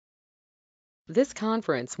This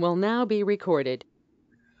conference will now be recorded.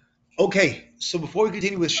 Okay, so before we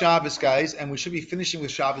continue with Shabbos, guys, and we should be finishing with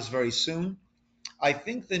Shabbos very soon, I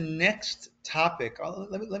think the next topic.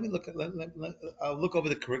 Let me look at. I'll look over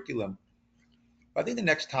the curriculum. I think the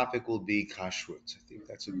next topic will be kashrut. I think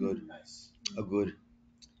that's a good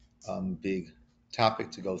big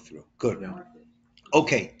topic to go through. Good.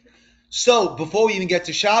 Okay, so before we even get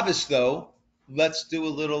to Shabbos, though, let's do a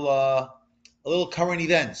little current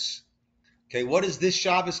events. Okay, what is this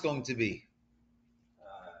Shabbos going to be?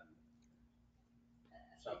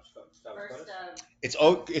 It's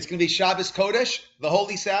going to be Shabbos Kodesh, the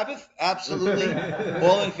Holy Sabbath. Absolutely,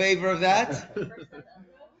 all in favor of that.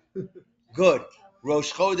 Good.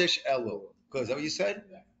 Rosh Chodesh Elul. Good. Is that what you said?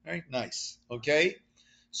 Very nice. Okay.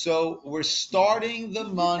 So we're starting the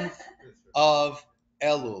month of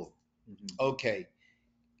Elul. Okay.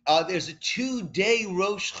 There's a 2-day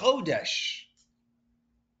Rosh Chodesh.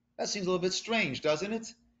 That seems a little bit strange, doesn't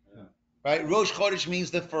it? Yeah. Right? Rosh Chodesh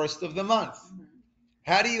means the first of the month.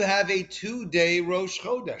 How do you have a 2-day Rosh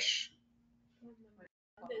Chodesh?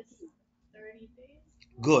 30 days.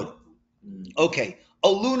 Good. Okay. A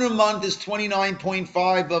lunar month is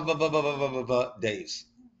 29.5 days.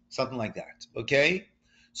 Something like that. Okay?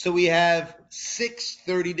 So we have 6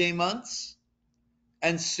 30-day months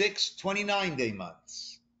and 6 29-day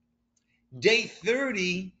months. Day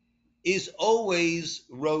 30 is always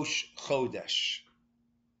Rosh Chodesh.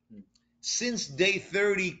 Since day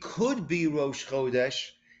 30 could be Rosh Chodesh,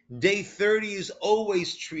 day 30 is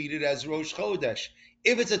always treated as Rosh Chodesh.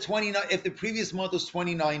 If it's if the previous month was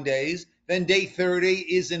 29 days, then day 30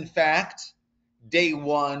 is in fact day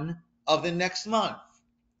 1 of the next month.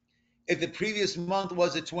 If the previous month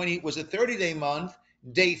was a 30-day month,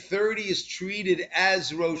 day 30 is treated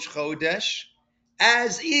as Rosh Chodesh,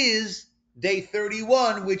 as is day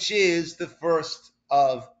 31, which is the first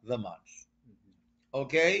of the month.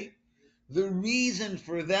 Okay? The reason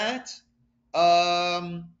for that,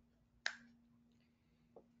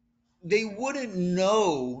 they wouldn't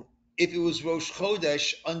know if it was Rosh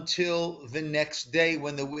Chodesh until the next day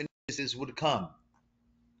when the witnesses would come.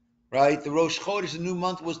 Right? The Rosh Chodesh, the new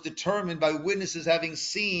month, was determined by witnesses having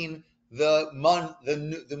seen the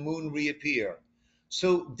moon reappear.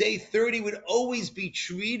 So day 30 would always be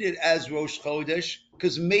treated as Rosh Chodesh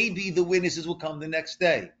because maybe the witnesses will come the next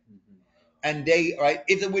day. And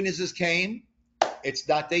if the witnesses came, it's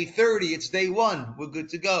not day 30, it's day 1. We're good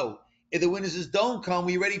to go. If the witnesses don't come,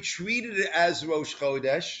 we already treated it as Rosh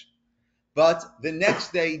Chodesh, but the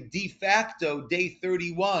next day, de facto, day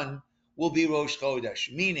 31, will be Rosh Chodesh.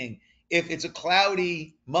 Meaning, if it's a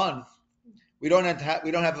cloudy month, we don't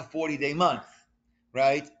have a 40-day month,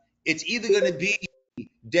 right? It's either going to be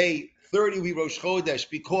day 30 we Rosh Chodesh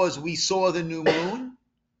because we saw the new moon,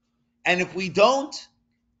 and if we don't,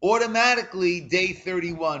 automatically day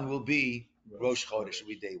 31 will be Rosh Chodesh, will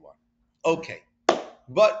be day 1. Okay,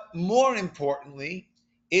 but more importantly,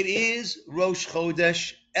 it is Rosh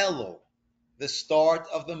Chodesh Elul, the start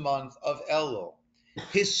of the month of Elul.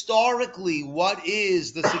 Historically, what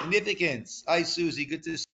is the significance? Hi, Susie, good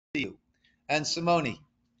to see you. And Simone.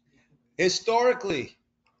 Historically,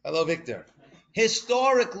 hello, Victor.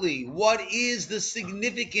 Historically, what is the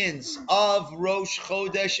significance of Rosh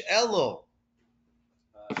Chodesh Elul?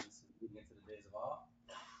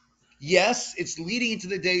 Yes, it's leading into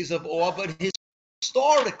the days of awe, but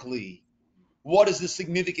historically, what is the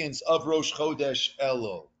significance of Rosh Chodesh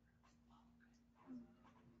Elul?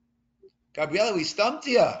 Gabriela, we stumped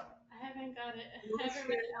you. I haven't got it. I haven't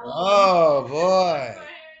read it. Oh, boy.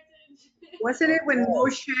 Wasn't it when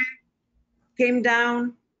Moshe came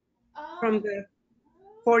down from the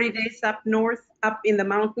 40 days up north, up in the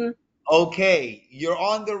mountain? Okay, you're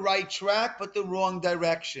on the right track, but the wrong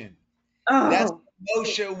direction. That's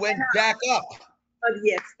Moshe went back up.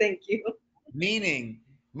 Yes, thank you. Meaning,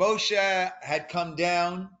 Moshe had come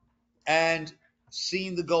down and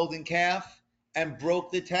seen the golden calf and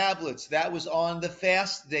broke the tablets. That was on the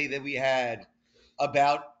fast day that we had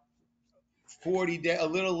about 40 days, a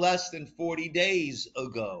little less than 40 days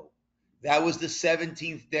ago. That was the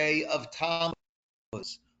 17th day of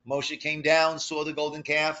Tammuz. Moshe came down, saw the golden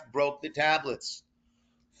calf, broke the tablets.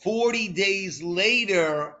 40 days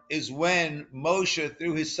later is when Moshe,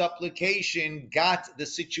 through his supplication, got the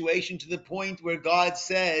situation to the point where God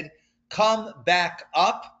said, come back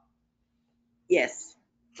up. Yes.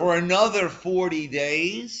 For another 40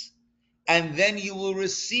 days, and then you will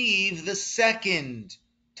receive the second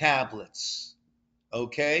tablets.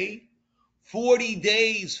 Okay? 40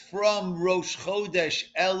 days from Rosh Chodesh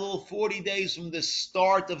Elul, 40 days from the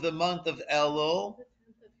start of the month of Elul,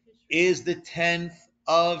 is the 10th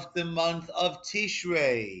of the month of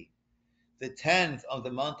Tishrei. the 10th of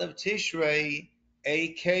the month of Tishrei,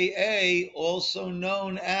 aka also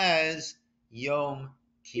known as Yom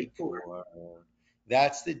Kippur.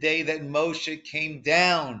 That's the day that Moshe came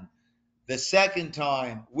down the second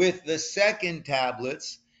time with the second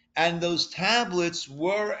tablets, and those tablets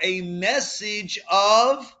were a message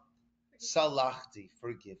of Salachti,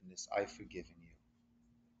 forgiveness. I've forgiven you.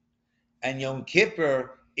 And Yom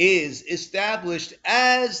Kippur is established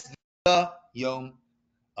as the Yom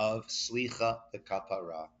of Slicha, the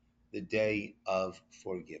Kapara, the day of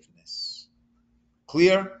forgiveness.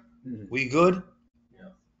 Clear? Mm-hmm. We good? Yeah.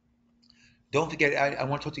 Don't forget, I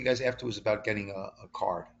want to talk to you guys afterwards about getting a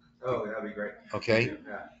card. Oh, that'd be great. Okay?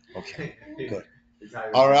 Yeah. Okay, good.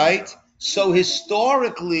 All right? So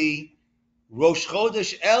historically, Rosh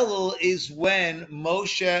Chodesh Elul is when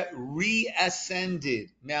Moshe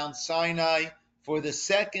reascended Mount Sinai for the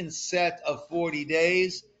second set of 40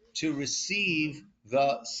 days to receive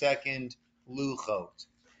the second Luchot.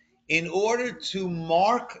 In order to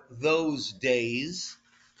mark those days,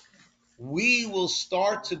 we will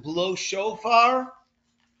start to blow shofar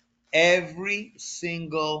every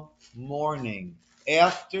single morning.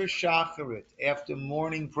 After Shacharit, after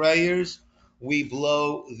morning prayers, we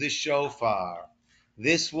blow the shofar.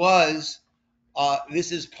 This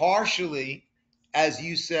is partially, as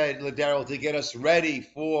you said, Ladero, to get us ready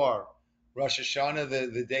for Rosh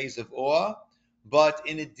Hashanah, the days of awe. But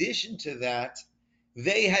in addition to that,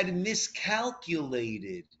 they had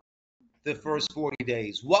miscalculated the first 40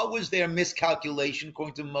 days. What was their miscalculation,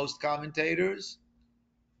 according to most commentators?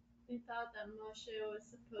 They thought that Moshe was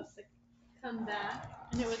supposed to come back,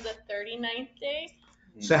 and it was the 39th day.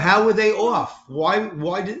 So how were they off?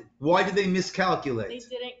 Why did they miscalculate? They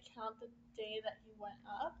didn't count the day that he went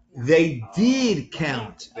up. They did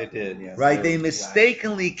count. They did, yes. Right? They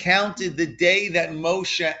mistakenly counted the day that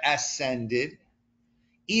Moshe ascended,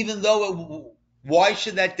 even though why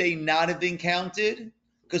should that day not have been counted?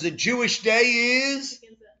 Because a Jewish day is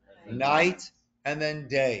night and then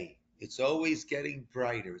day. It's always getting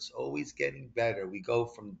brighter. It's always getting better. We go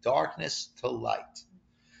from darkness to light.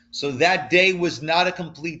 So that day was not a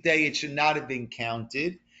complete day. It should not have been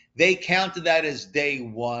counted. They counted that as day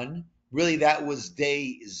 1. Really, that was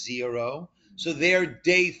day 0. So their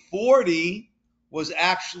day 40 was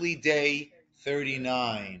actually day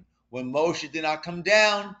 39. When Moshe did not come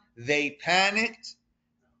down, they panicked.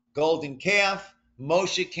 Golden calf.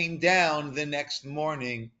 Moshe came down the next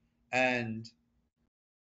morning and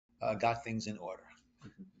got things in order.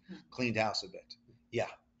 Cleaned house a bit. Yeah.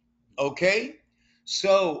 Okay?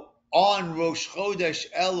 So on Rosh Chodesh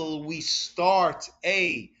Elul, we start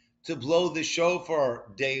to blow the shofar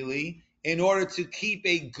daily in order to keep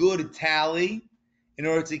a good tally, in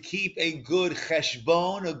order to keep a good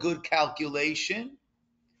cheshbon, a good calculation.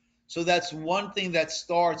 So that's one thing that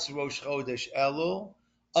starts Rosh Chodesh Elul.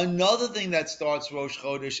 Another thing that starts Rosh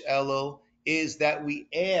Chodesh Elul is that we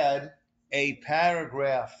add a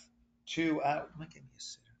paragraph to our. Give me a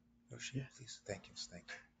sitter. Yeah, please. Thank you.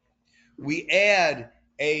 We add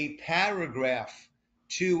a paragraph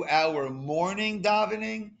to our morning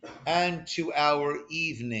davening and to our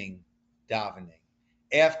evening davening,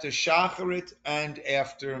 after Shacharit and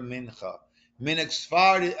after Mincha. Minhag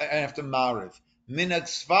Sfard after Mariv. Minhag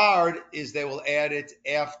Sfard is they will add it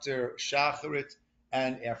after Shacharit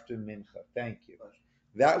and after Mincha. Thank you.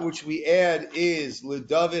 That which we add is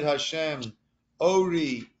LeDavid Hashem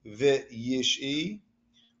Ori V'Yishi,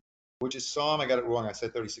 which is Psalm, I got it wrong, I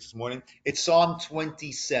said 36 this morning. It's Psalm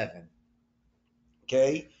 27.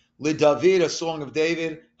 Okay? LeDavid, a song of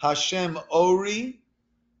David. Hashem Ori,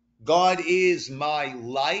 God is my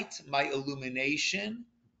light, my illumination.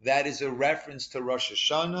 That is a reference to Rosh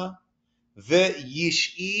Hashanah.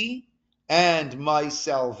 Ve'yish'i, and my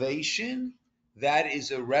salvation. That is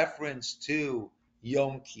a reference to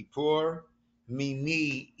Yom Kippur.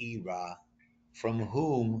 Mimi ira, from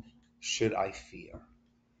whom should I fear?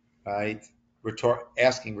 Right?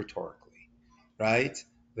 Asking rhetorically, right?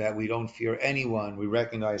 That we don't fear anyone. We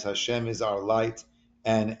recognize Hashem is our light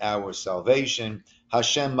and our salvation.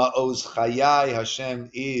 Hashem ma'oz chayai.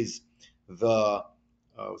 Hashem is the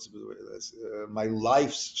my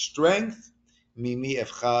life's strength. Mimi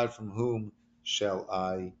efchad, from whom shall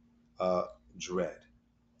I dread?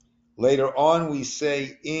 Later on, we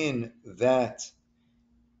say in that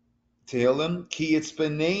Tehillim, Ki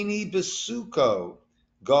yitzpaneni besuko,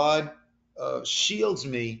 God shields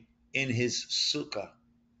me in his sukkah,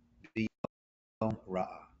 b'yom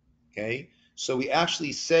ra'ah. Okay, so we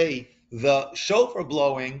actually say the shofar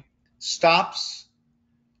blowing stops.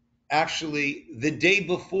 Actually, the day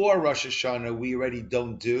before Rosh Hashanah, we already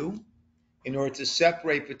don't do, in order to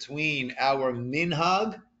separate between our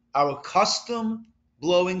minhag our custom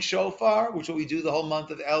blowing shofar, which is what we do the whole month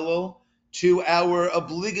of Elul, to our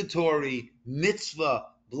obligatory mitzvah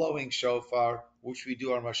blowing shofar, which we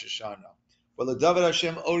do on Rosh Hashanah. Well, the David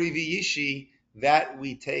Hashem Ori V'Yishi, that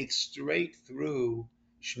we take straight through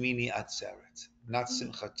Shmini Atzeret, not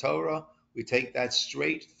Simchat Torah. We take that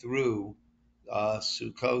straight through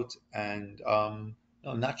Sukkot and no,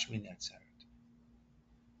 not Shmini Atzeret.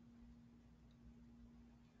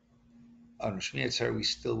 On Shmini Atzeret, we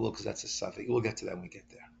still will, because that's a suffix. We'll get to that when we get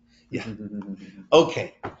there. Yeah.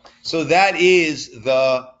 Okay. So that is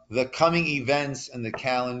the coming events and the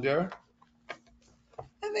calendar.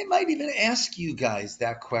 And they might even ask you guys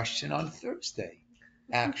that question on Thursday,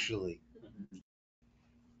 actually.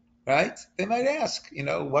 Right? They might ask,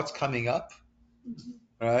 what's coming up?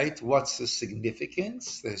 Right? What's the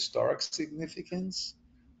significance, the historic significance?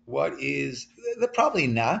 They're probably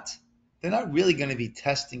not. They're not really going to be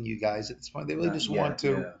testing you guys at this point. They really just want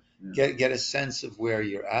to get a sense of where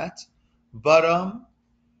you're at. But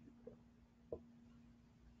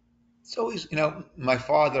it's always, my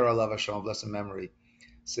father, Alav Hashem, blessed memory,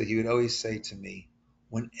 so he would always say to me,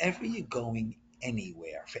 whenever you're going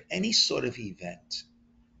anywhere for any sort of event,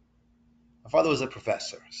 my father was a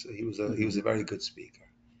professor, so he was a very good speaker.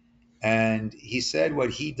 And he said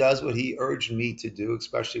what he urged me to do,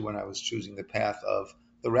 especially when I was choosing the path of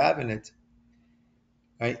the rabbinate,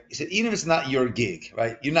 right? He said, even if it's not your gig,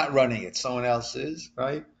 right? You're not running it, someone else is,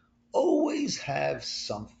 right? Always have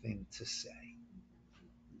something to say.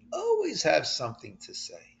 Always have something to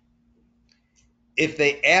say. If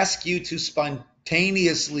they ask you to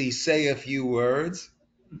spontaneously say a few words,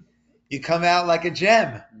 you come out like a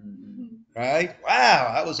gem, right?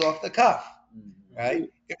 Wow, that was off the cuff,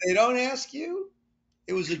 right? If they don't ask you,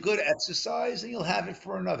 it was a good exercise, and you'll have it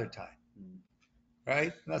for another time,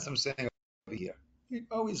 right? And that's what I'm saying over here.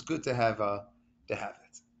 It's always good to have it.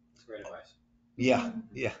 That's great advice. Yeah.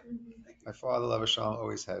 My father, Alav Hashem,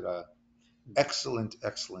 always had excellent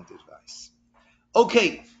advice.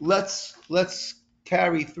 Okay, let's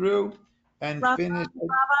carry through and finish.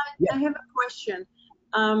 I have a question.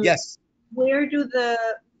 Yes. Where do the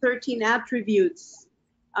 13 attributes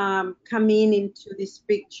come into this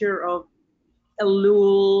picture of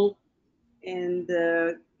Elul and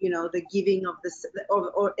the giving of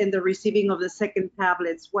and the receiving of the second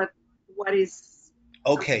tablets? What is?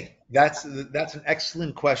 Okay, that's an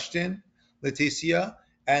excellent question, Leticia.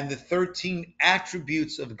 And the 13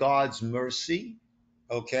 attributes of God's mercy.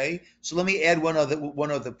 Okay, so let me add one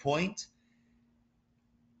other point.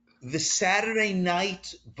 The Saturday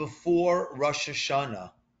night before Rosh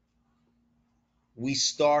Hashanah, we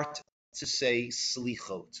start to say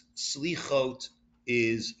slichot. Slichot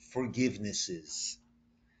is forgivenesses,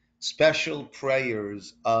 special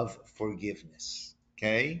prayers of forgiveness.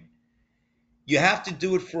 Okay, you have to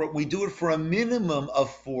do it we do it for a minimum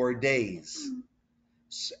of 4 days.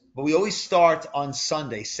 But we always start on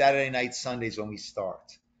Sunday, Saturday night, Sundays when we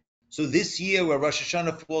start. So this year, where Rosh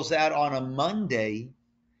Hashanah falls out on a Monday,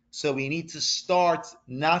 so we need to start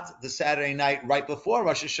not the Saturday night right before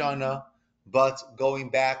Rosh Hashanah, but going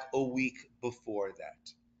back a week before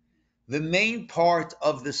that. The main part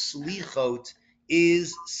of the Slichot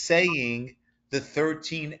is saying the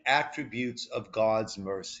 13 attributes of God's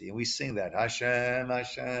mercy. And we sing that. Hashem,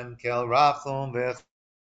 Hashem, Kel Rachum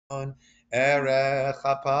V'Echon, Erech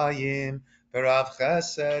Hapayim, V'Rav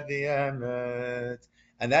Chesed V'Emet.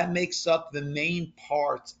 And that makes up the main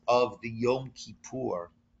part of the Yom Kippur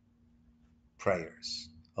prayers.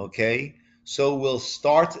 Okay? So we'll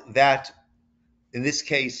start that, in this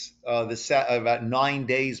case, about 9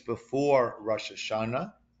 days before Rosh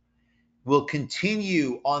Hashanah. We'll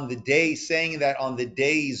continue on the day, saying that on the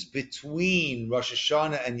days between Rosh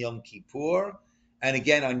Hashanah and Yom Kippur. And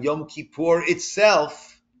again, on Yom Kippur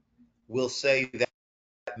itself, we'll say that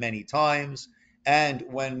many times. And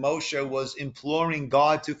when Moshe was imploring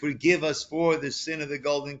God to forgive us for the sin of the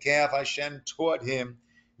golden calf, Hashem taught him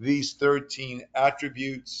these 13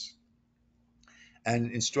 attributes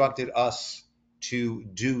and instructed us to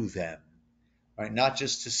do them, right? Not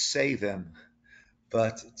just to say them,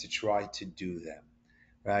 but to try to do them,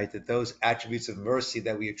 right? That those attributes of mercy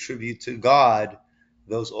that we attribute to God,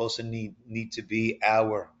 those also need to be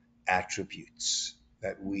our attributes,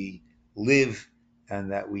 that we live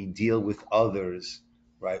and that we deal with others,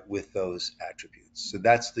 right, with those attributes. So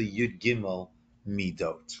that's the Yud Gimel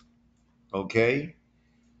Midot, okay?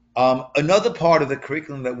 Another part of the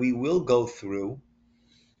curriculum that we will go through,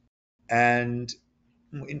 and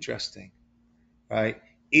interesting, right,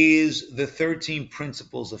 is the 13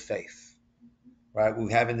 principles of faith, right?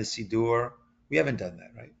 We have in the Siddur. We haven't done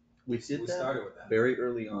that, right? We did that started with that. very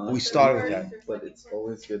early on. We started with that. But it's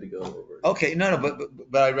always good to go over it. Okay, no,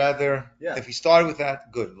 but I'd rather, Yeah. if we started with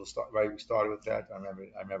that, good, we'll start, right, we started with that, I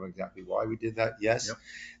remember exactly why we did that, yes. Yep.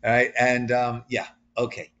 All right, and, yeah,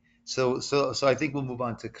 okay, so I think we'll move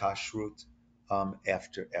on to kashrut,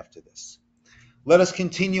 after this. Let us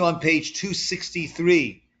continue on page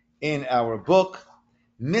 263 in our book,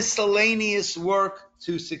 miscellaneous work,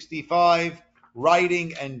 265,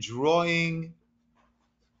 writing and drawing.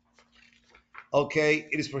 Okay,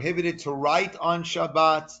 it is prohibited to write on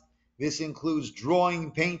Shabbat. This includes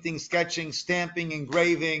drawing, painting, sketching, stamping,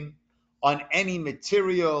 engraving on any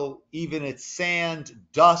material, even its sand,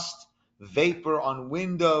 dust, vapor on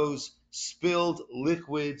windows, spilled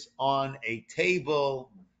liquids on a table.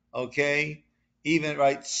 Okay, even,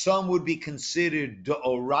 right, some would be considered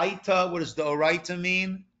deoraita. What does deoraita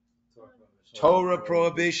mean? Torah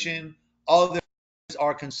prohibition. Others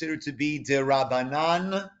are considered to be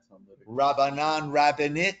derabanan,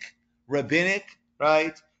 rabbinic,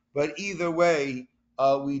 right? But either way,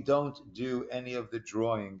 we don't do any of the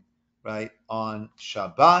drawing, right, on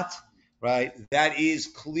Shabbat, right? That is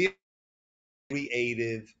clear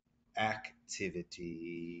creative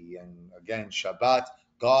activity. And again, Shabbat,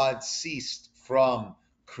 God ceased from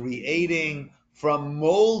creating, from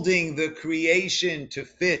molding the creation to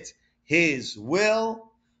fit his will.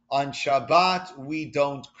 On Shabbat, we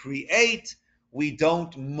don't create, we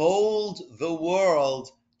don't mold the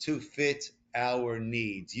world to fit our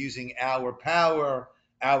needs, using our power,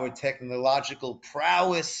 our technological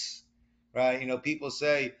prowess, right? You know, people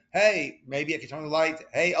say, hey, maybe I can turn the light.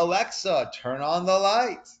 Hey, Alexa, turn on the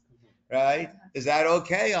light, right? Is that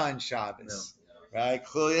okay on Shabbos? No. Right?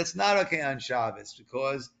 Clearly, it's not okay on Shabbos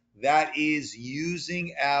because that is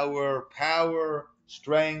using our power,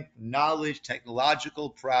 strength, knowledge, technological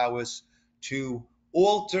prowess to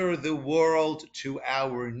alter the world to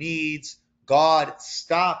our needs. God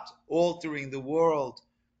stopped altering the world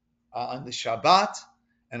on the Shabbat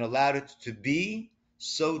and allowed it to be.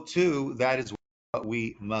 So too, that is what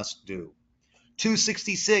we must do.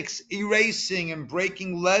 266, erasing and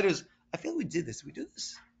breaking letters. I feel we did this. Did we do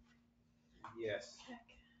this? Yes.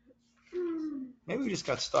 Maybe we just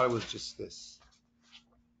got started with just this.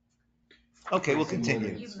 Okay, we'll continue.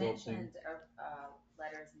 You mentioned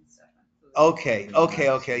letters and stuff on food.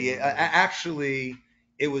 Okay. Yeah, actually,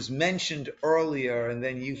 it was mentioned earlier, and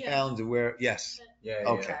then you found where. Yes. Yeah.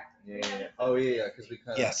 Okay. Yeah. Oh yeah, because we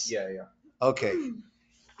kind of. Yes. Yeah. Okay.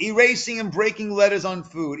 Erasing and breaking letters on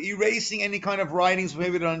food. Erasing any kind of writings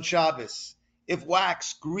prohibited on Shabbos. If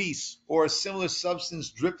wax, grease, or a similar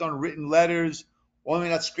substance dripped on written letters, one may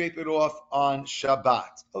not scrape it off on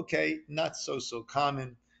Shabbat. Okay, not so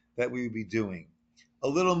common that we would be doing. A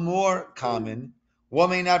little more common,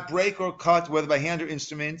 one may not break or cut, whether by hand or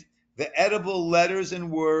instrument, the edible letters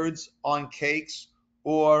and words on cakes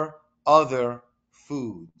or other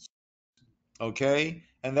foods. Okay,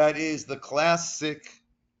 and that is the classic.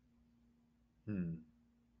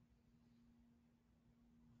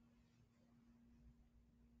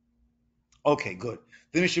 Okay, good.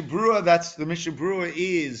 The Mishnah Berurah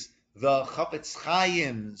is the Chafetz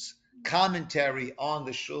Chaim's commentary on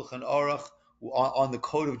the Shulchan Aruch, on the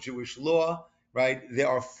Code of Jewish Law, right? There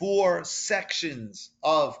are 4 sections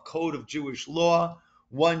of Code of Jewish Law.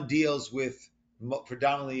 One deals with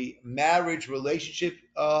predominantly marriage relationship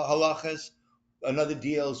halachas. Another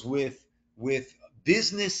deals with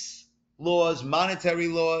business laws, monetary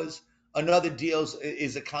laws. Another deals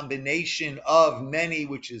is a combination of many,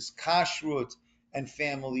 which is kashrut and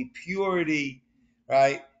family purity,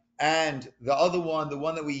 right? And the other one, the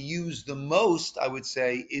one that we use the most, I would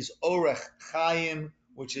say, is orech chaim,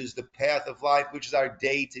 which is the path of life, which is our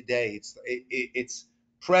day to day. It's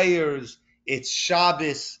prayers, it's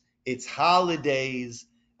Shabbos, it's holidays,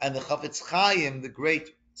 and the Chafetz Chaim, the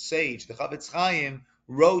great sage, the Chafetz Chaim,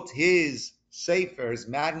 wrote his sefer, his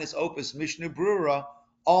magnus opus, Mishnah Berurah,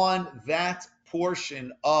 on that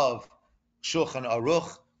portion of Shulchan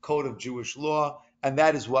Aruch, Code of Jewish Law, and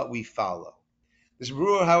that is what we follow. This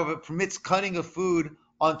Berurah, however, permits cutting of food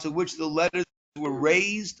onto which the letters were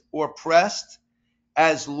raised or pressed,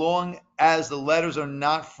 as long as the letters are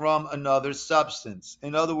not from another substance.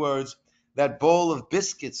 In other words, that bowl of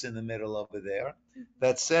biscuits in the middle over there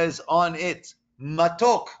that says on it,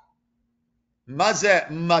 matok. Mazeh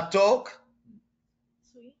matok?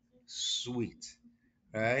 Sweet.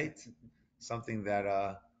 Right? Something that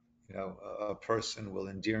a person will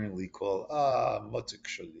endearingly call matuk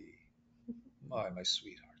shali, my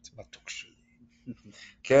sweetheart, matuk shali.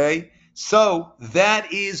 Okay, so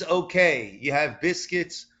that is okay. You have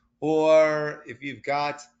biscuits, or if you've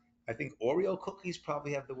got I think Oreo cookies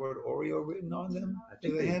probably have the word Oreo written on them. I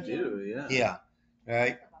think they do, yeah. Yeah,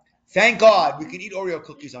 right. Thank God we can eat Oreo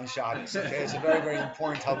cookies on Shabbos. Okay, it's a very, very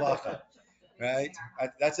important halacha, right?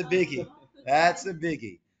 That's a biggie. That's a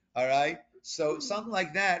biggie. All right. So something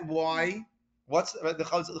like that. Why? What's the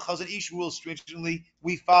Chazon Ish rule stringently?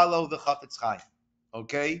 We follow the Chafetz Chaim.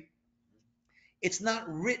 Okay. It's not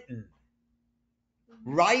written.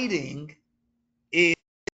 Writing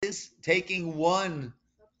is taking one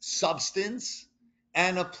substance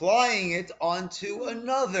and applying it onto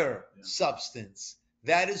another substance.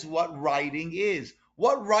 That is what writing is.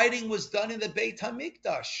 What writing was done in the Beit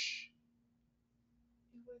HaMikdash?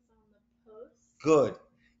 It was on the post. Good.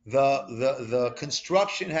 The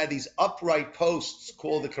construction had these upright posts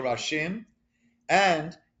called the karashim,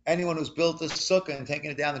 and anyone who's built a sukkah and taken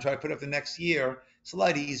it down and try to put it up the next year, it's a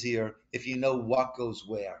lot easier if you know what goes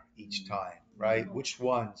where each time, right? Which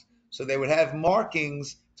ones. So they would have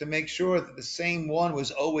markings to make sure that the same one was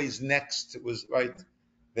always next. It was right.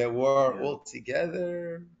 There were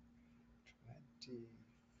altogether 20,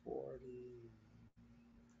 40.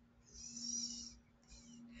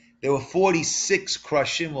 There were 46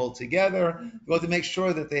 krashim altogether. We had to make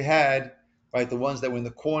sure that they had, right, the ones that were in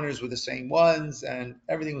the corners were the same ones, and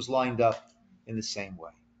everything was lined up in the same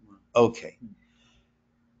way. Okay.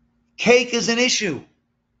 Cake is an issue,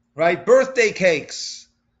 right? Birthday cakes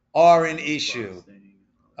are an issue.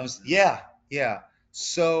 Yeah.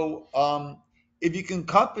 So if you can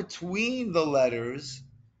cut between the letters,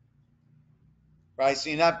 right, so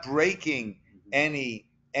you're not breaking any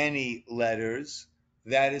letters,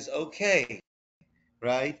 that is okay.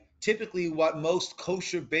 Right? Typically, what most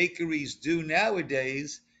kosher bakeries do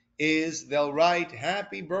nowadays is they'll write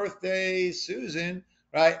 "Happy Birthday, Susan,"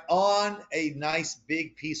 right, on a nice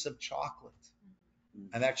big piece of chocolate,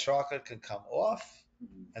 and that chocolate can come off,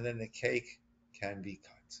 and then the cake can be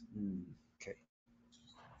cut.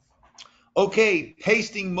 Okay,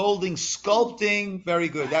 pasting, molding, sculpting, very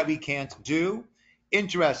good. That we can't do.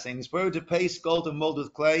 Interesting. It's better to paste, sculpt, and mold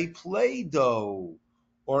with clay, Play-Doh,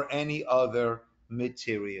 or any other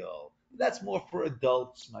material. That's more for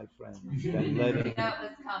adults, my friends, than letting.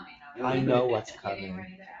 I know what's coming.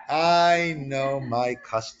 I know my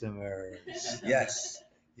customers. Yes.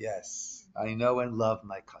 I know and love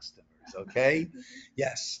my customers. Okay.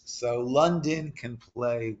 Yes. So London can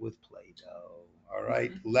play with Play-Doh. All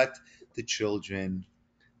right. Let the children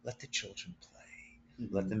play.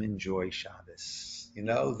 Let them enjoy Shabbos. You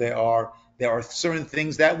know, there are certain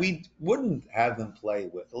things that we wouldn't have them play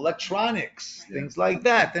with. Electronics, things like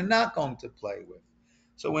that, they're not going to play with.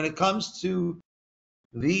 So when it comes to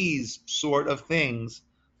these sort of things,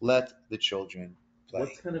 let the children play.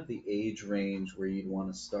 What's kind of the age range where you'd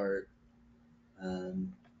want to start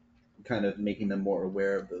kind of making them more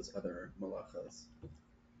aware of those other malachas?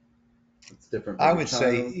 It's different. I would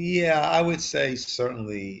say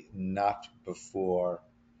certainly not before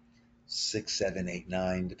 6, 7, 8,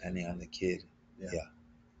 9, depending on the kid. Yeah.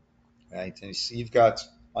 Right. And you see, you've got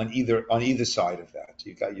on either side of that,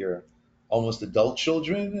 you've got your almost adult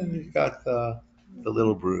children, and you've got the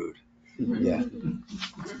little brood. Yeah.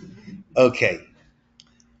 Okay.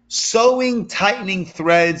 Sewing, tightening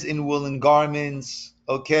threads in woolen garments.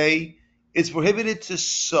 Okay. It's prohibited to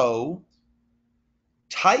sew,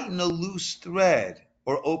 tighten a loose thread,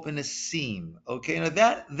 or open a seam. Okay, now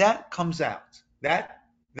that comes out. That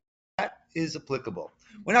is applicable.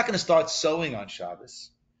 We're not going to start sewing on Shabbos,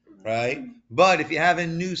 right? But if you have a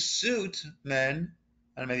new suit, men,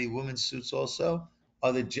 and maybe women's suits also,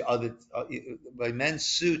 by men's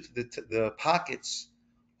suit, the pockets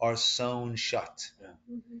are sewn shut,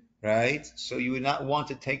 right? So you would not want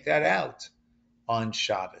to take that out on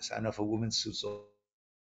Shabbos. I don't know if a woman's suit's or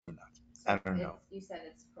not. I don't know. You said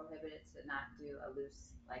it's prohibited to not do a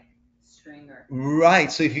loose string or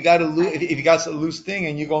right. So if you got a loose thing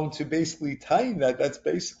and you're going to basically tighten that, that's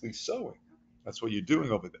basically sewing. That's what you're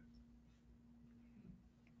doing over there.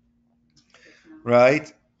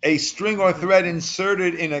 Right. A string or thread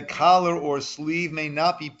inserted in a collar or sleeve may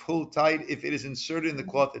not be pulled tight if it is inserted in the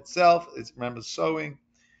cloth itself. Remember sewing.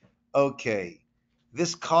 Okay.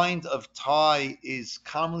 This kind of tie is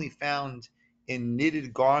commonly found in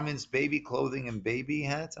knitted garments, baby clothing, and baby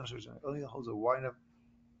hats. I'm sorry. Only holds a wide enough.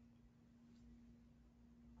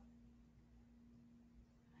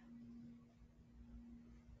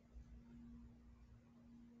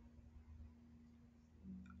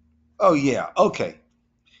 Oh, yeah. Okay.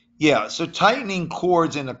 Yeah. So tightening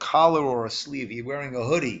cords in a collar or a sleeve, you're wearing a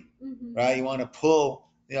hoodie, right? You want to pull,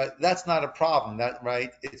 that's not a problem. That,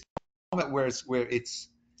 right? It's a moment where it's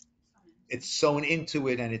sewn into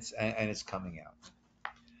it and it's coming out.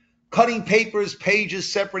 Cutting papers,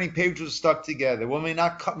 pages, separating pages stuck together. One may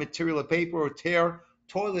not cut material of paper or tear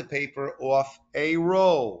toilet paper off a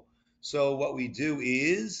roll. So what we do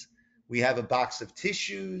is we have a box of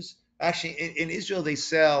tissues. Actually, in Israel, they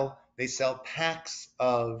sell packs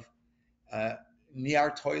of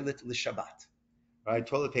niar toilet l'Shabbat, right?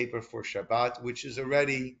 Toilet paper for Shabbat, which is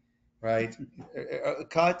already right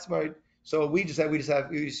cut, right? So we just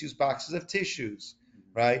use boxes of tissues,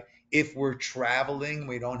 right? If we're traveling,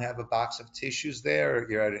 we don't have a box of tissues there.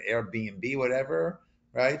 You're at an Airbnb, whatever,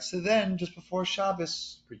 right? So then, just before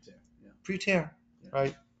Shabbos, pre-tear,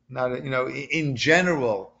 right? Not in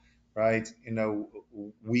general, right?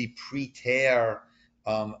 We pre-tear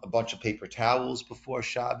a bunch of paper towels before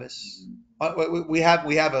Shabbos. We have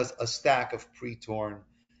a stack of pre-torn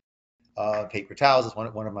paper towels. It's one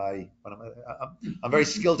of my. I'm very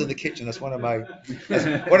skilled in the kitchen. That's one of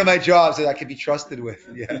my jobs that I can be trusted with.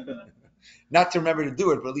 Yeah. Not to remember to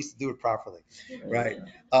do it, but at least to do it properly, right?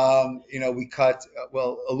 We cut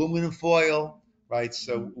aluminum foil, right?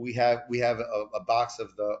 So we have a box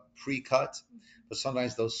of the pre-cut, but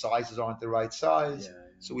sometimes those sizes aren't the right size.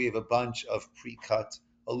 So we have a bunch of pre-cut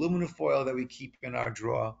aluminum foil that we keep in our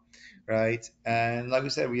drawer, right? And like we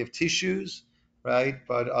said, we have tissues, right?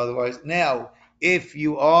 But otherwise, now if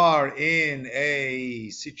you are in a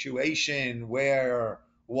situation where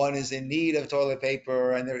one is in need of toilet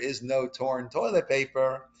paper and there is no torn toilet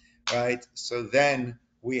paper, right? So then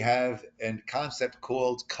we have a concept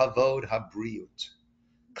called kavod habriut.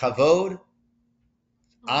 Kavod,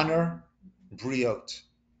 honor, briot,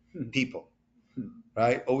 people,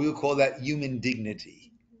 right? Or we'll call that human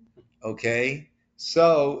dignity, okay?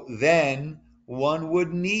 So then one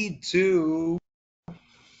would need to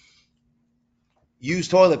use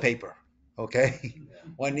toilet paper, okay?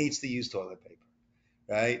 One needs to use toilet paper,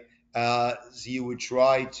 right? So you would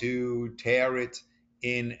try to tear it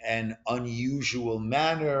in an unusual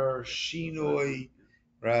manner, shinoi,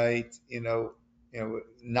 right?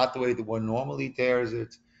 Not the way that one normally tears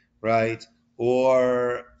it, right?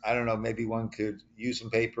 Or I don't know, maybe one could use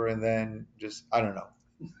some paper and then just, I don't know,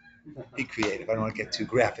 be creative. I don't want to get too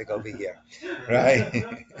graphic over here, right?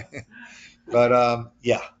 But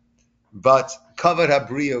yeah. But kavod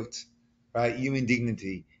habriot, right? Human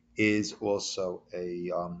dignity is also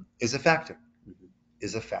a factor.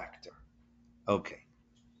 Is a factor. Okay.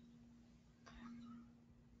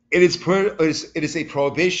 It is a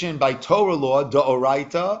prohibition by Torah law,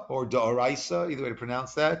 da'oraita or da'oraisa, either way to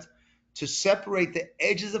pronounce that, to separate the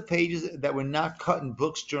edges of pages that were not cut in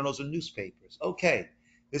books, journals, or newspapers. Okay,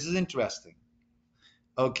 this is interesting.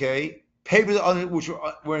 Okay, papers which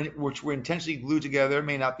were intentionally glued together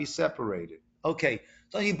may not be separated. Okay,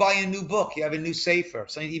 so you buy a new book, you have a new sefer,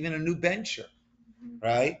 so even a new bencher,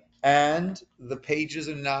 right? And the pages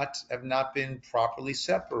have not been properly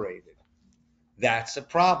separated. That's a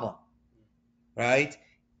problem, right?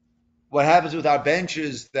 What happens with our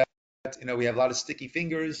benches that we have a lot of sticky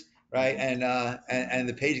fingers, right? And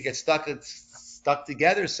the page gets stuck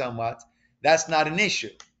together somewhat. That's not an issue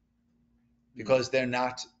because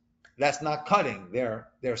that's not cutting.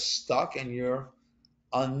 They're stuck and you're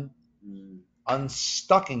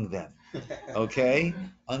unstucking them, okay?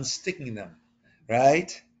 Unsticking them,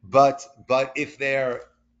 right? But if they're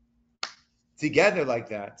together like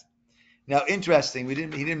that. Now, interesting, he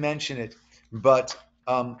didn't mention it, but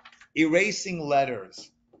erasing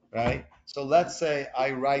letters, right? So let's say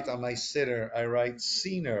I write on my sitter, I write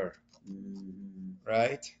Ciner,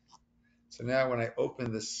 right? So now when I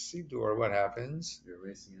open the siddur, what happens? You're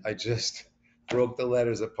erasing it. I just broke the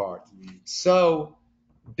letters apart. So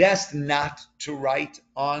best not to write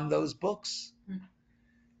on those books.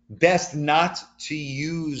 Best not to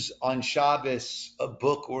use on Shabbos a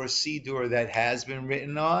book or a siddur that has been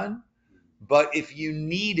written on. But if you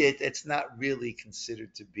need it, it's not really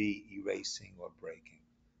considered to be erasing or breaking.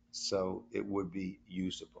 So it would be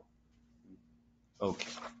usable. Okay.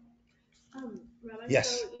 Rabbi,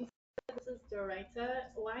 Yes. so you said this is Doraita.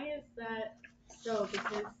 Why is that so?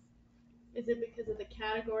 Is it because of the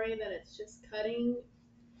category that it's just cutting?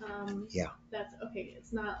 Yeah. That's okay.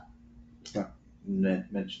 It's not.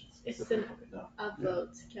 Mentioned. It's an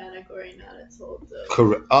avot category, not a toldot.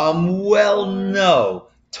 Correct. Well, no.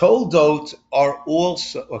 Toldot are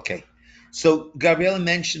also okay. So Gabriela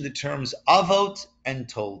mentioned the terms avot and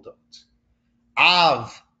toldot.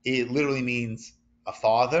 Av, it literally means a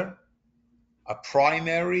father. A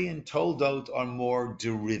primary and toldot are more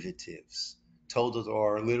derivatives. Toldot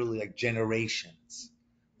are literally like generations.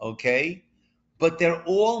 Okay? But they're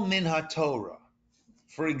all min haTorah.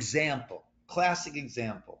 For example, classic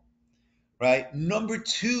example, right? Number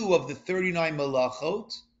 2 of the 39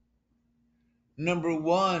 malachot, Number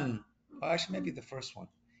one, actually maybe the first one,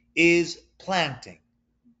 is planting.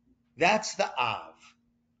 That's the Av.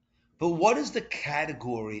 But what is the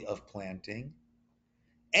category of planting?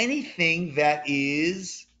 Anything that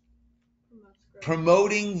is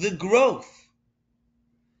promoting the growth.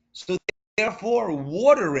 So therefore,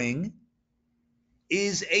 watering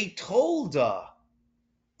is a tolda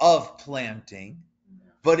of planting,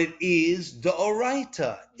 but it is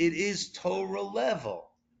d'oraita. It is Torah level.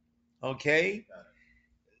 Okay?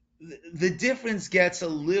 The difference gets a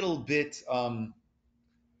little bit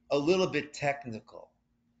technical.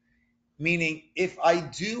 Meaning, if I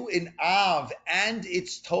do an Av and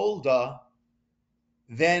it's tolda,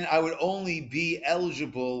 then I would only be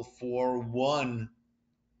eligible for one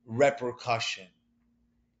repercussion.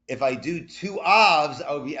 If I do two Avs,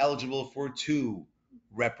 I would be eligible for two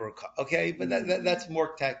repercussions. Okay, but that's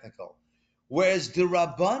more technical. Whereas the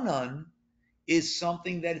Rabbanan is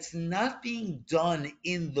something that it's not being done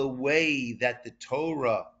in the way that the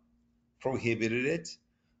Torah prohibited it,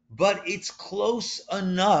 but it's close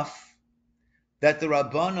enough that the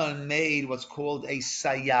Rabbanan made what's called a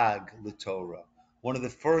sayag l'Torah. One of the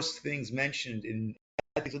first things mentioned in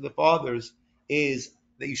Ethics of the Fathers is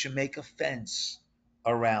that you should make a fence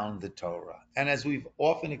around the Torah. And as we've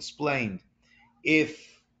often explained,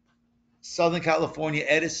 if Southern California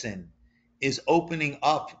Edison is opening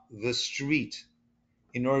up the street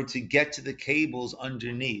in order to get to the cables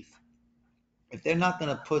underneath, if they're not going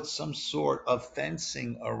to put some sort of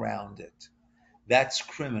fencing around it, that's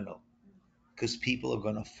criminal, because people are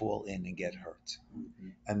going to fall in and get hurt.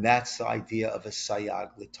 And that's the idea of a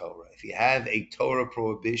sayag l'Torah. If you have a Torah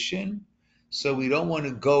prohibition, so we don't want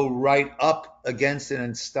to go right up against it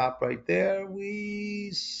and stop right there, we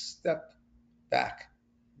step back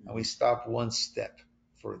and we stop one step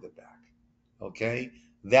further back. Okay?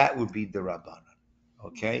 That would be the Rabbanan.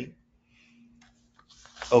 Okay?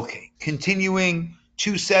 Okay. Continuing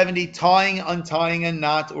 270, tying, untying a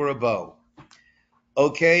knot or a bow.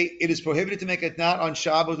 Okay, it is prohibited to make a knot on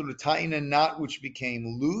Shabbat or to tighten a knot which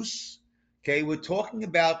became loose. Okay, we're talking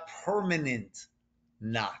about permanent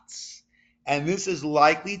knots. And this is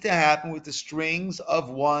likely to happen with the strings of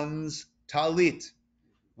one's talit,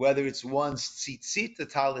 whether it's one's tzitzit, the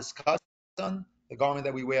talis kasan, the garment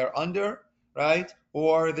that we wear under, right?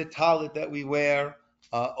 Or the talit that we wear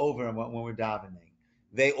over when we're davening.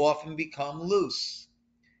 They often become loose.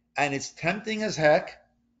 And it's tempting as heck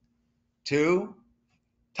to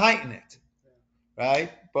tighten it,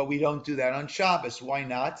 right? But we don't do that on Shabbos. Why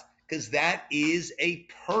not? Because that is a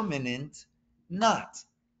permanent knot.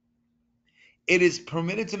 It is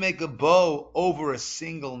permitted to make a bow over a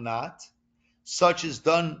single knot, such as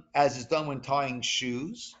is done when tying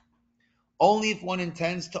shoes, only if one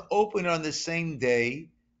intends to open it on the same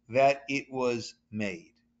day that it was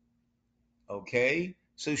made. Okay?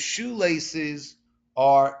 So shoelaces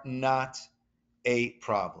are not a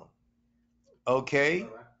problem. Okay?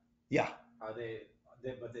 Yeah. Are they?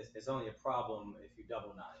 But it's only a problem if you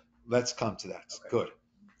double knot it. Let's come to that. Okay. Good.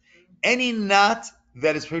 Any knot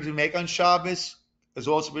that is permitted to make on Shabbos is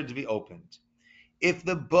also permitted to be opened. If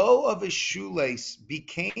the bow of a shoelace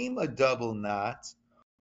became a double knot,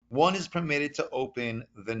 one is permitted to open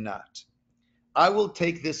the knot. I will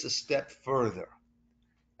take this a step further,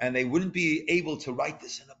 and they wouldn't be able to write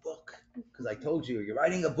this in a book, because I told you, you're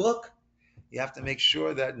writing a book, you have to make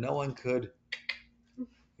sure that no one could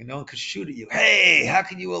shoot at you. Hey, how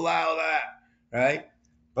can you allow that? Right?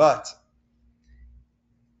 But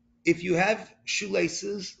if you have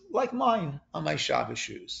shoelaces like mine on my Shabbos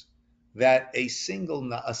shoes, that a single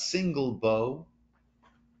bow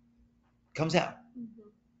comes out,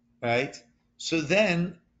 right? So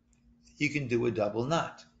then you can do a double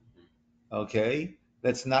knot. Okay,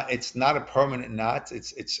 it's not a permanent knot.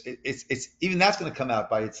 It's even that's going to come out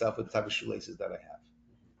by itself with the type of shoelaces that I have.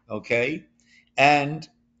 Okay, and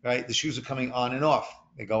right, the shoes are coming on and off.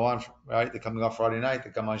 They go on, right? They're coming off Friday night. They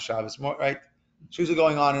come on Shabbos morning, right? Shoes are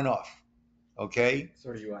going on and off. Okay. So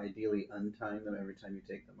are you ideally untying them every time you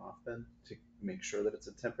take them off then to make sure that it's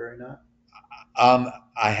a temporary knot?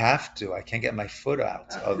 I have to. I can't get my foot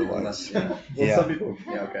out otherwise. Well, some people.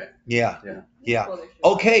 Yeah. Okay. Yeah.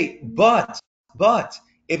 Okay, but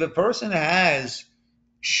if a person has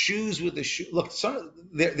shoes with a shoe, look,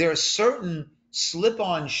 there are certain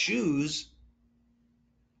slip-on shoes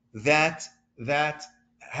that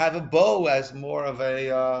have a bow as more of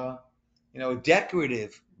a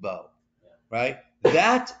decorative bow, right?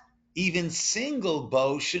 That even single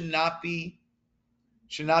bow should not be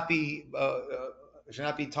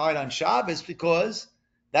tied on Shabbos, because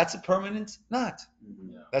that's a permanent knot.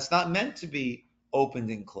 Mm-hmm. That's not meant to be opened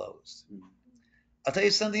and closed. Mm-hmm. I'll tell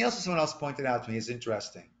you something else that someone else pointed out to me is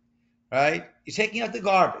interesting, right? You're taking out the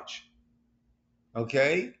garbage,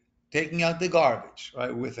 okay? Taking out the garbage,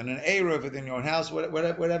 right? Within an Eruv, within your own house,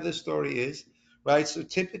 whatever the story is, right? So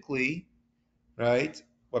typically, right,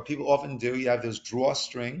 what people often do, you have those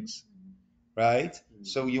drawstrings, right?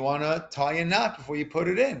 So you want to tie a knot before you put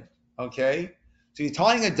it in, okay? So you're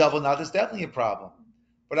tying a double knot, that's definitely a problem.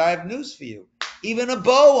 But I have news for you. Even a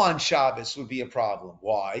bow on Shabbos would be a problem.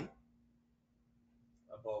 Why?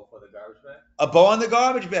 A bowl for the garbage bag? A bow on the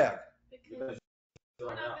garbage bag. Because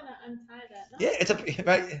we're not going to untie that knot. Yeah, it's a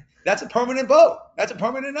right. That's a permanent bow. That's a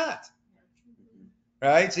permanent knot.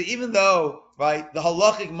 Right. So even though right, the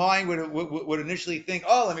halachic mind would initially think,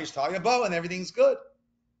 oh, let me just tie a bow and everything's good.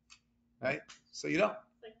 Right. So you don't.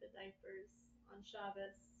 It's like the diapers on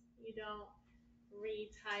Shabbos. You don't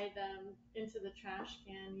re-tie them into the trash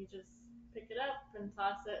can. You just pick it up and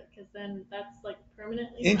toss it because then that's like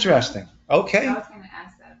permanently. Interesting. Okay. I was going to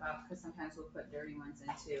ask that about because sometimes we'll put dirty ones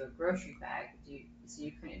into a grocery bag. So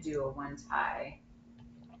you couldn't do a one tie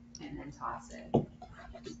and then toss it.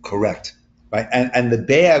 Correct. Right. And the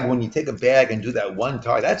bag, when you take a bag and do that one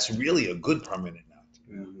tie, that's really a good permanent knot.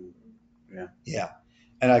 Yeah. Yeah.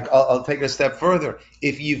 And I'll take it a step further.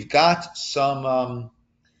 If you've got some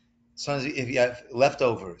if you have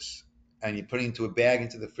leftovers and you put it into a bag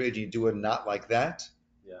into the fridge, and you do a knot like that.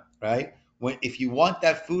 Yeah. Right. If you want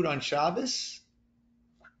that food on Shabbos,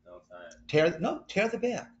 Don't tie it. tear the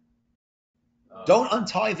bag. Oh. Don't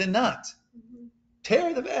untie the knot. Mm-hmm.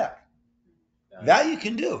 Tear the bag. Gotcha. That you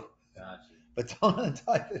can do. Gotcha. But don't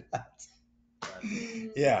untie the knot. Gotcha.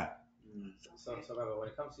 Yeah. So Rabbi, when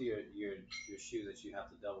it comes to your shoe that you have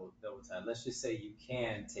to double tie, let's just say you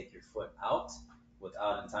can take your foot out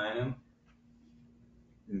without untying them.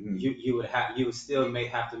 Mm-hmm. You would still may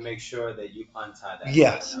have to make sure that you untie that.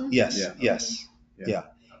 Yes. Foot. Yes. Yeah. Yes. Yeah. Yeah. Okay.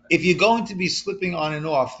 If you're going to be slipping on and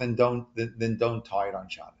off, then don't tie it on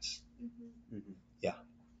Shabbos. Mm-hmm. Mm-hmm. Yeah.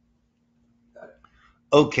 Got it.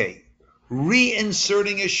 Okay.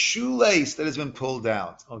 Reinserting a shoelace that has been pulled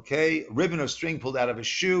out. Okay. Ribbon or string pulled out of a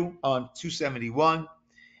shoe on 271.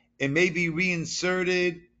 It may be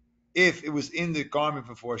reinserted if it was in the garment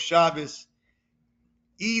before Shabbos.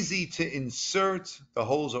 Easy to insert. The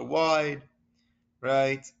holes are wide,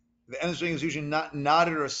 right? The end string is usually not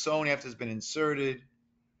knotted or sewn after it's been inserted.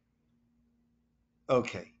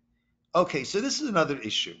 Okay. So this is another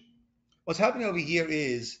issue. What's happening over here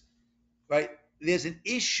is, right, there's an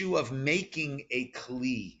issue of making a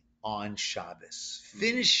kli on Shabbos,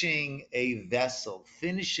 finishing a vessel,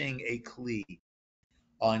 finishing a kli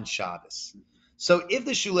on Shabbos. So if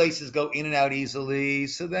the shoelaces go in and out easily,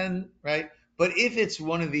 so then, right, but if it's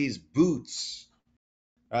one of these boots,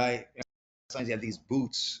 right, sometimes you have these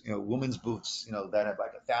boots, women's boots, that have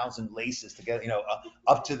like 1,000 laces together,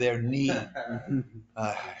 up to their knee.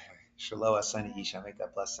 Shalom Asani Isha, make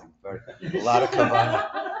that blessing. A lot of kavanah.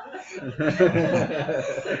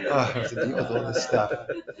 To deal with all this stuff.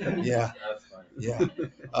 Yeah. That's funny.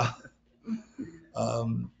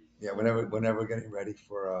 Yeah. Whenever we're getting ready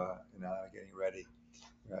for, getting ready,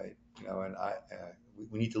 right? And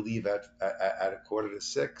we need to leave at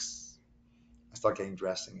 5:45. I start getting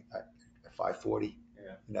dressing at 5:40.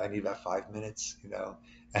 Yeah. I need about 5 minutes. And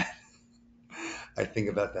I think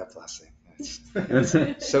about that blessing.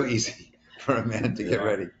 It's so easy for a man to get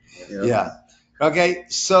ready. Yeah. Okay.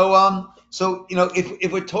 So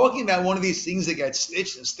if we're talking about one of these things that gets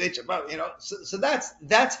stitched about, so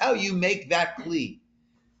that's how you make that kli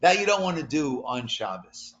that you don't want to do on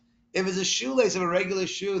Shabbos. If it's a shoelace of a regular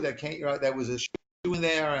shoe that was a shoe in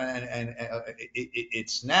there and it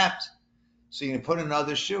snapped, so you can put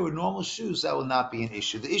another shoe. In normal shoes, that will not be an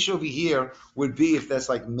issue. The issue over here would be if that's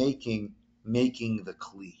like making the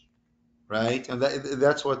kli, right? And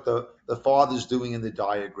that's what the father's doing in the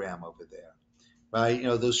diagram over there, right?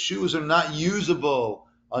 Those shoes are not usable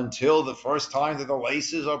until the first time that the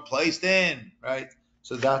laces are placed in, right?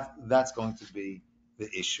 So that's going to be the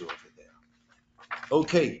issue over there.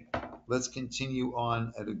 Okay, let's continue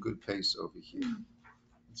on at a good pace over here.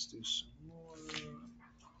 Let's do some more.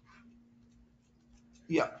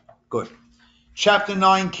 Yeah, good. Chapter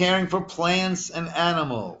 9, caring for plants and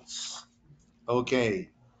animals. Okay.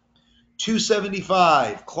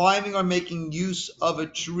 275, climbing or making use of a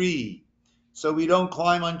tree. So we don't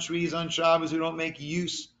climb on trees on Shabbos. We don't make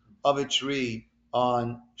use of a tree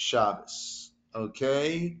on Shabbos.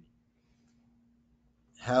 Okay.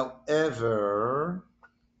 However,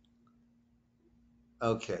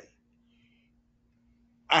 okay.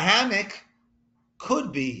 A hammock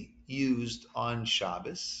could be used on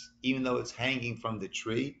Shabbos, even though it's hanging from the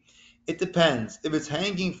tree. It depends. If it's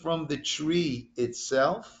hanging from the tree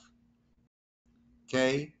itself,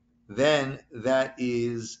 okay, then that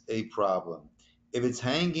is a problem. If it's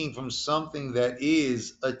hanging from something that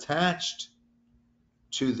is attached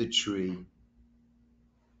to the tree,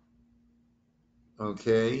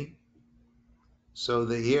 okay, so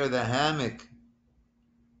here the hammock,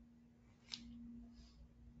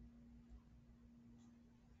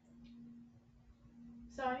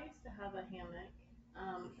 So I used to have a hammock,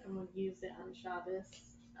 and would use it on Shabbos.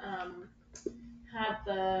 Had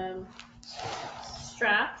the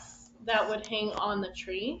straps that would hang on the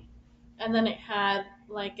tree, and then it had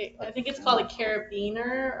I think it's called a carabiner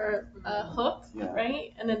or a hook,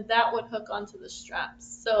 right? And then that would hook onto the straps.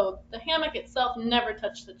 So the hammock itself never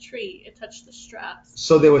touched the tree; it touched the straps.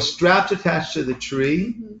 so there were straps attached to the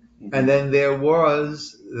tree, Mm-hmm. and then there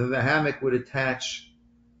was, the hammock would attach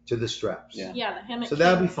to the straps. Yeah, the hammock. So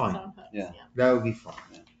that would came be with fine. its own hooks, Yeah. That would be fine.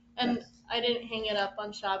 And Yes. I didn't hang it up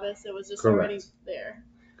on Shabbos; it was just Correct. already there.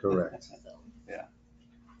 Correct. So.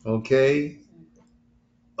 Okay.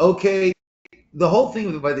 Okay. The whole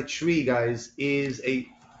thing by the tree, guys, is a.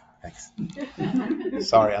 Thanks.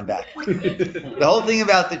 Sorry, I'm back. The whole thing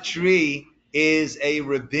about the tree is a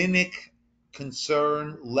rabbinic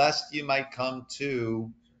concern, lest you might come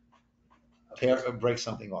to break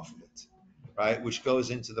something off of it, right? Which goes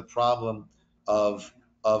into the problem of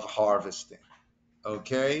harvesting.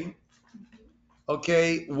 Okay.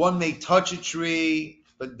 Okay. One may touch a tree,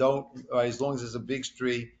 but don't. As long as it's a big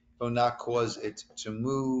tree, do not cause it to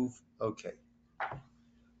move. Okay.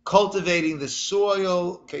 Cultivating the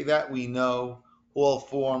soil, okay, that we know. All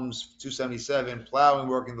forms, 277, plowing,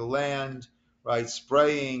 working the land, right?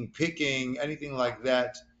 Spraying, picking, anything like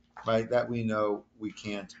that, right? That we know we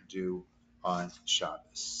can't do on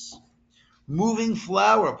Shabbos. Moving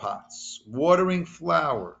flower pots, watering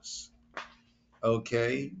flowers,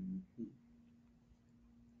 okay?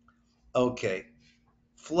 Okay.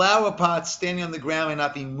 Flower pots standing on the ground may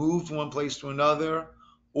not be moved from one place to another,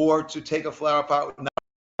 or to take a flower pot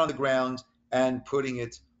on the ground and putting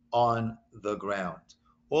it on the ground.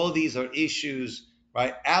 All these are issues,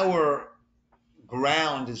 right? Our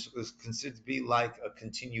ground is considered to be like a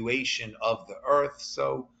continuation of the earth,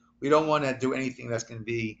 so we don't want to do anything that's going to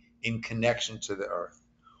be in connection to the earth.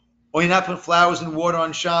 Or you not put flowers and water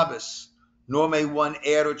on Shabbos, nor may one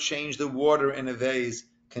add or change the water in a vase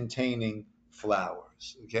containing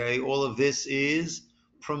flowers. Okay, all of this is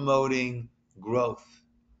promoting growth.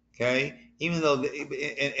 Okay, even though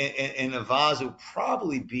in a vase it would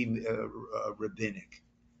probably be rabbinic,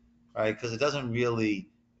 right? Because it doesn't really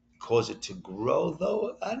cause it to grow,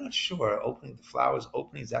 though. I'm not sure. Opening the flowers,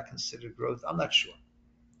 is that considered growth? I'm not sure.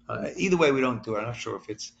 Either way, we don't do it. I'm not sure if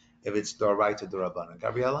it's Doraita or Dorabana.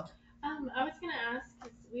 Gabriella? I was going to ask,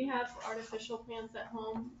 because we have artificial plants at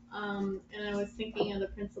home, and I was thinking of the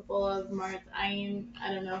principle of Marat Ayin.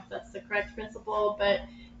 I don't know if that's the correct principle, but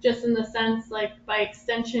just in the sense, like, by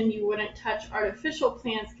extension, you wouldn't touch artificial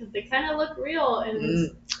plants because they kind of look real.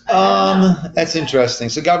 And That's interesting.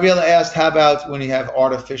 So Gabriella asked, how about when you have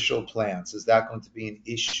artificial plants? Is that going to be an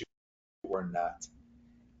issue or not?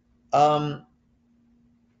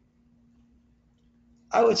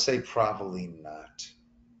 I would say probably not,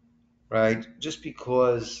 right? Just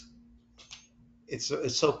because it's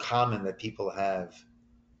so common that people have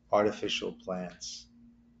artificial plants,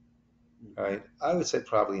 right? I would say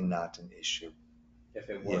probably not an issue. If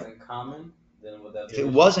it wasn't common, then would that be? If it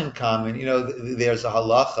wasn't common, there's a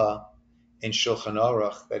halacha in Shulchan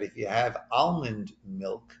Aruch that if you have almond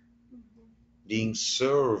milk being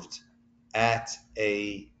served at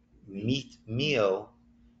a meat meal,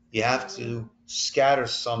 you have to scatter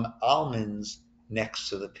some almonds next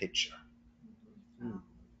to the pitcher.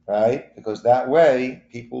 Right? Because that way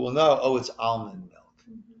people will know, oh, it's almond milk.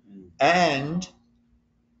 And,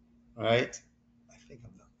 right? I think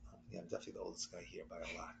I'm definitely the oldest guy here by a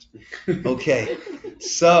lot. Okay.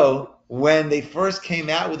 So when they first came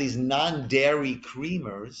out with these non-dairy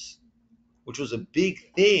creamers, which was a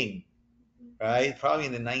big thing, right? Probably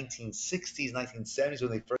in the 1960s, 1970s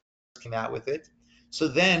when they first came out with it. So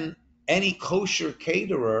then any kosher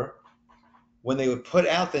caterer, when they would put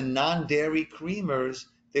out the non-dairy creamers,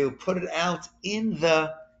 they would put it out in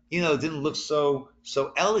the, it didn't look so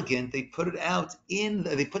elegant. They put it out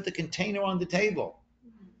they put the container on the table.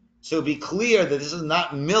 So be clear that this is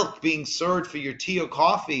not milk being served for your tea or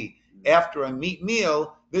coffee after a meat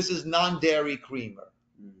meal. This is non-dairy creamer.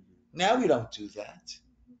 Now we don't do that.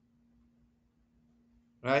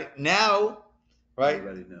 Right? Now, right?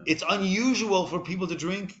 It's unusual for people to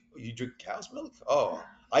drink. You drink cow's milk? Oh,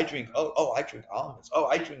 I drink almonds. Oh,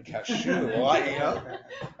 I drink cashew.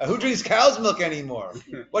 Who drinks cow's milk anymore?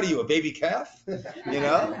 What are you, a baby calf? And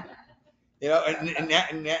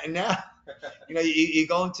now You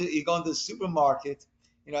go into the supermarket.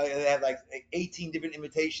 They have like 18 different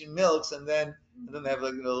imitation milks, and then they have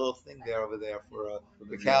like a little thing there over there for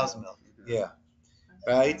the cow's milk. Yeah,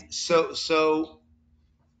 right. So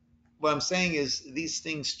what I'm saying is these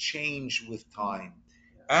things change with time.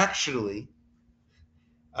 Actually,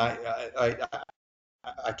 I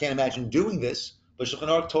can't imagine doing this, but Shulchan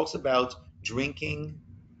Aruch talks about drinking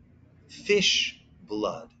fish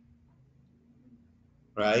blood,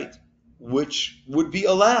 right? Which would be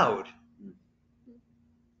allowed.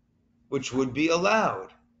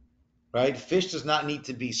 Right? Fish does not need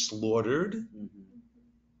to be slaughtered,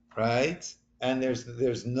 right? And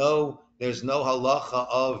there's no halacha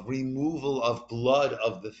of removal of blood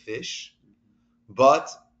of the fish, but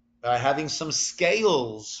having some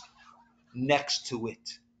scales next to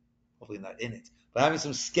it, hopefully not in it, but having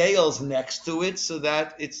some scales next to it so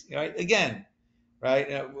that it's right again,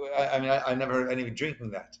 right? I never heard anyone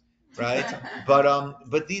drinking that, right?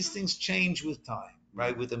 But these things change with time,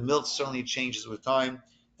 right? With the milk, certainly it changes with time,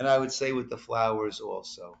 and I would say with the flowers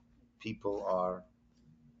also, people are,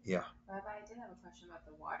 yeah. Rabbi, I did have a question about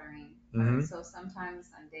the watering. Mhm. So sometimes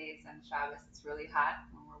on days on Shabbos it's really hot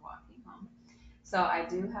when we're walking home. So I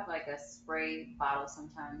do have like a spray bottle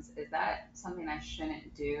sometimes. Is that something I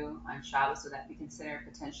shouldn't do on Shabbos? Would that be considered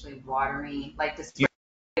potentially watering, like to spray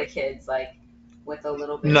the kids, like with a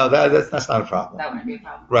little bit? No, that's not a problem. That wouldn't be a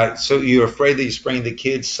problem. Right. So you're afraid that you're spraying the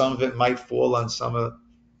kids. Some of it might fall on some of.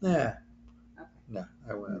 Yeah. Okay. No,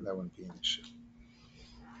 that wouldn't be an issue.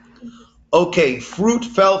 Okay, fruit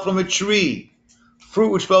fell from a tree.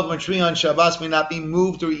 Fruit which fell from a tree on Shabbos may not be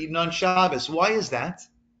moved or eaten on Shabbos. Why is that? It's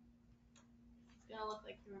gonna look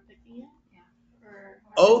like you were picking it. Yeah.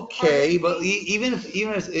 Or Okay, but even if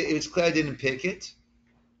it's clear I didn't pick it.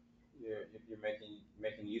 You're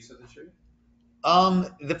making use of the tree.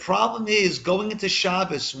 The problem is going into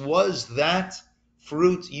Shabbos. Was that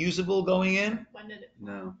fruit usable going in? when did it?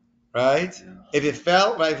 No. Right. No. If it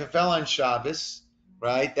fell on Shabbos,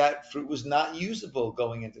 right, that fruit was not usable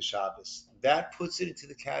going into Shabbos. That puts it into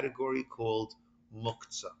the category called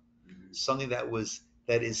muktzah, something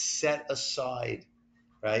that is set aside,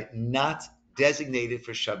 right, not designated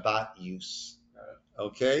for Shabbat use.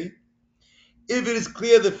 Okay. If it is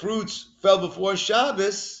clear the fruits fell before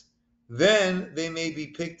Shabbos, then they may be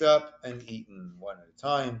picked up and eaten one at a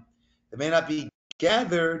time. They may not be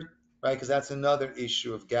gathered, right, because that's another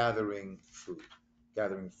issue of gathering fruit.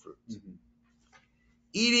 Mm-hmm.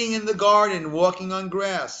 Eating in the garden, walking on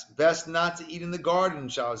grass. Best not to eat in the garden,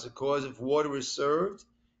 Shabbos, because if water is served,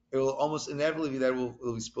 it will almost inevitably be that it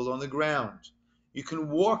will be spilled on the ground. You can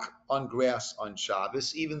walk on grass on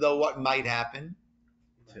Shabbos, even though what might happen?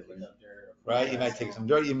 Right? You might take some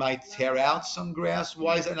dirt. You might tear out some grass.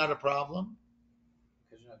 Why is that not a problem?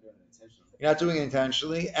 Because you're not doing it intentionally. You're not doing it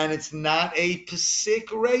intentionally, and it's not a pesik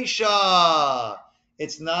resha.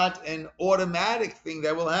 It's not an automatic thing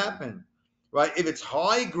that will happen, right? If it's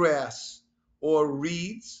high grass or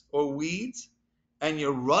reeds or weeds, and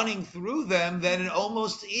you're running through them, then it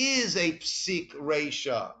almost is a pesik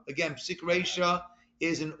resha. Again, pesik resha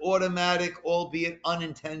is an automatic, albeit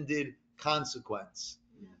unintended consequence.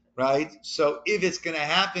 Right? So if it's going to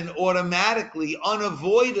happen automatically,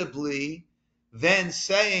 unavoidably, then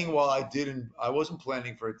saying, well, I wasn't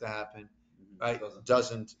planning for it to happen, right?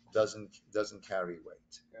 Doesn't carry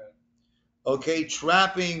weight. Okay,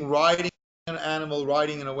 trapping, riding an animal,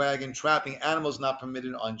 riding in a wagon, trapping animals not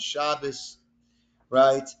permitted on Shabbos,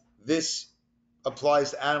 right? This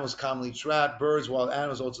applies to animals commonly trapped, birds, wild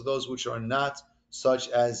animals, also those which are not, such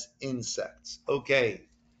as insects. Okay,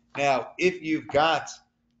 now if you've got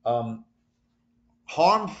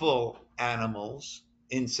harmful animals,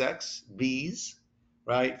 insects, bees,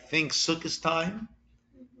 right? Think Sukkot time,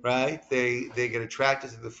 right? They get attracted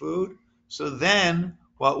to the food. So then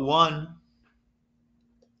what one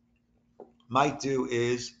might do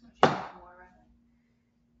is, no,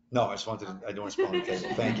 I don't want to spoil the table.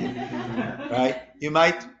 Thank you. Right? You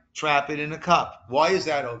might trap it in a cup. Why is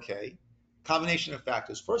that okay? Combination of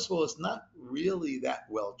factors. First of all, it's not really that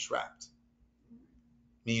well trapped.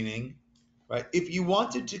 Meaning, right? If you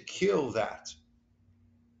wanted to kill that,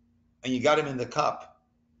 and you got him in the cup,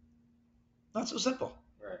 not so simple.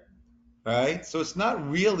 Right? So it's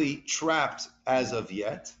not really trapped as of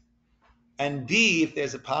yet. And B, if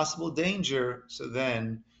there's a possible danger, so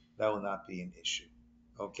then that will not be an issue.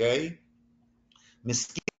 Okay?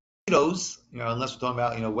 Mosquitoes, unless we're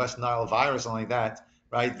talking about, West Nile virus, something like that,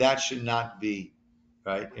 right? That should not be,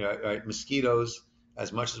 right? Right? Mosquitoes,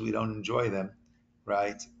 as much as we don't enjoy them,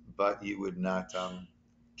 right? But you would not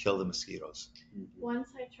kill the mosquitoes. Once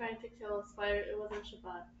I tried to kill a spider, it wasn't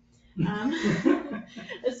Shabbat.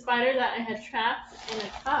 a spider that I had trapped in a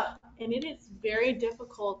cup, and it is very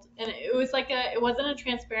difficult. And it was like it wasn't a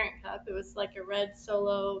transparent cup. It was like a red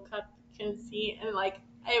Solo cup you can see, and like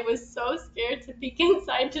I was so scared to peek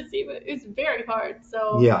inside to see, but it was very hard.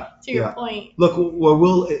 So to your point, Look,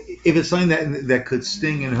 well, if it's something that could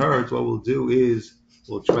sting and hurt, what we'll do is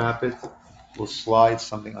we'll trap it, we'll slide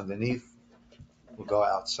something underneath, we'll go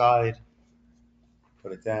outside,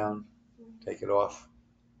 put it down, take it off,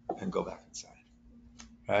 and go back inside,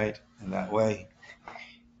 right? And that way,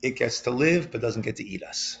 it gets to live but doesn't get to eat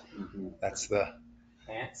us. That's the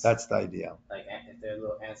Ants? idea. Like if there are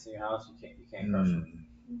little ants in your house, you can't crush them.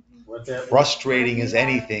 Frustrating as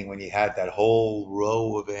anything when you had that whole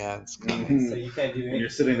row of ants coming. So you can't do anything. You're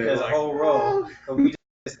sitting there There's like, a whole row. But we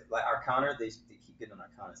just, like our counter, they keep getting on our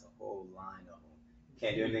counter. It's a whole line of them.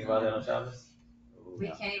 Can't do anything about that on Shabbos? We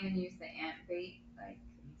can't even use the ant bait, like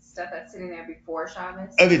stuff that's sitting there before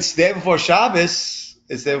Shabbos. If it's there before Shabbos,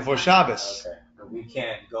 it's there before Shabbos. Okay. But we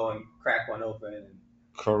can't go and crack one open and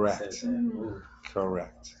Correct. sit there. Ooh.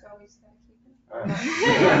 Correct. So we just gotta keep it. All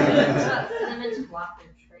right. Cinnamon to block their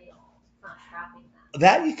trail. It's not trapping them.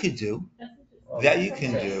 That you could do. Oh, That you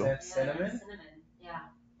can that's- do. That's cinnamon? Cinnamon, yeah.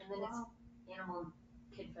 And then it's animal and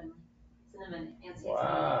kid friendly. Cinnamon, anti-cinnamon.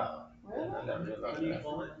 Wow. I never realized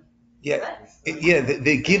that. Yeah,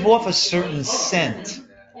 they give off a certain scent,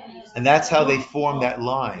 and that's how they form that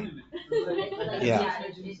line. Yeah.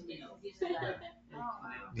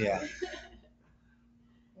 Yeah.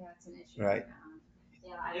 Yeah, it's an issue. Right.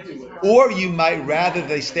 Yeah, Or you might rather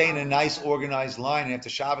they stay in a nice organized line and after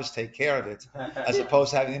Shabbos take care of it, as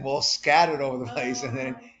opposed to having them all scattered over the place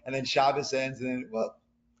and then Shabbos ends and then, well,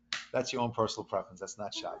 that's your own personal preference. That's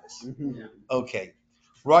not Shabbos. Okay.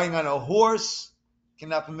 Riding on a horse,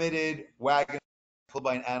 cannot permitted. Wagon pulled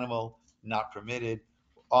by an animal, not permitted.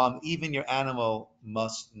 Even your animal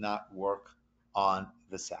must not work on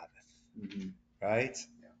the Sabbath. Right?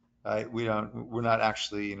 Right? We're not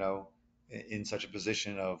actually, in such a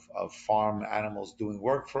position of farm animals doing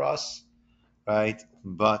work for us, right?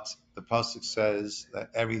 But the pasuk says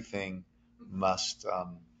that everything must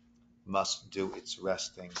do its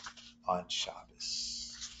resting on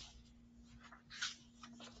Shabbos.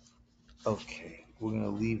 Okay, we're going to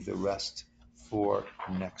leave the rest for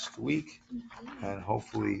next week and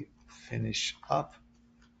hopefully finish up.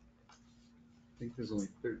 I think there's only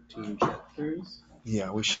 13 chapters.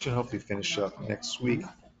 Yeah, we should hopefully finish up next week.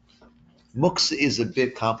 Muksa is a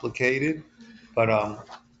bit complicated, but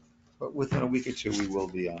within a week or two we will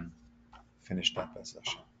be finished up as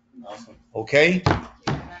Hashem. Awesome. Okay?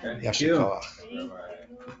 Thank you.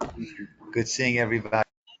 Good seeing everybody.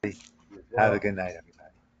 Have a good night, everybody.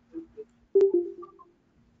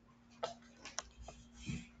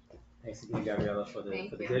 Thanks again, Gabriella, for the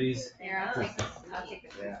Thank you. goodies. Here, I'll take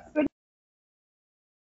this. Yeah.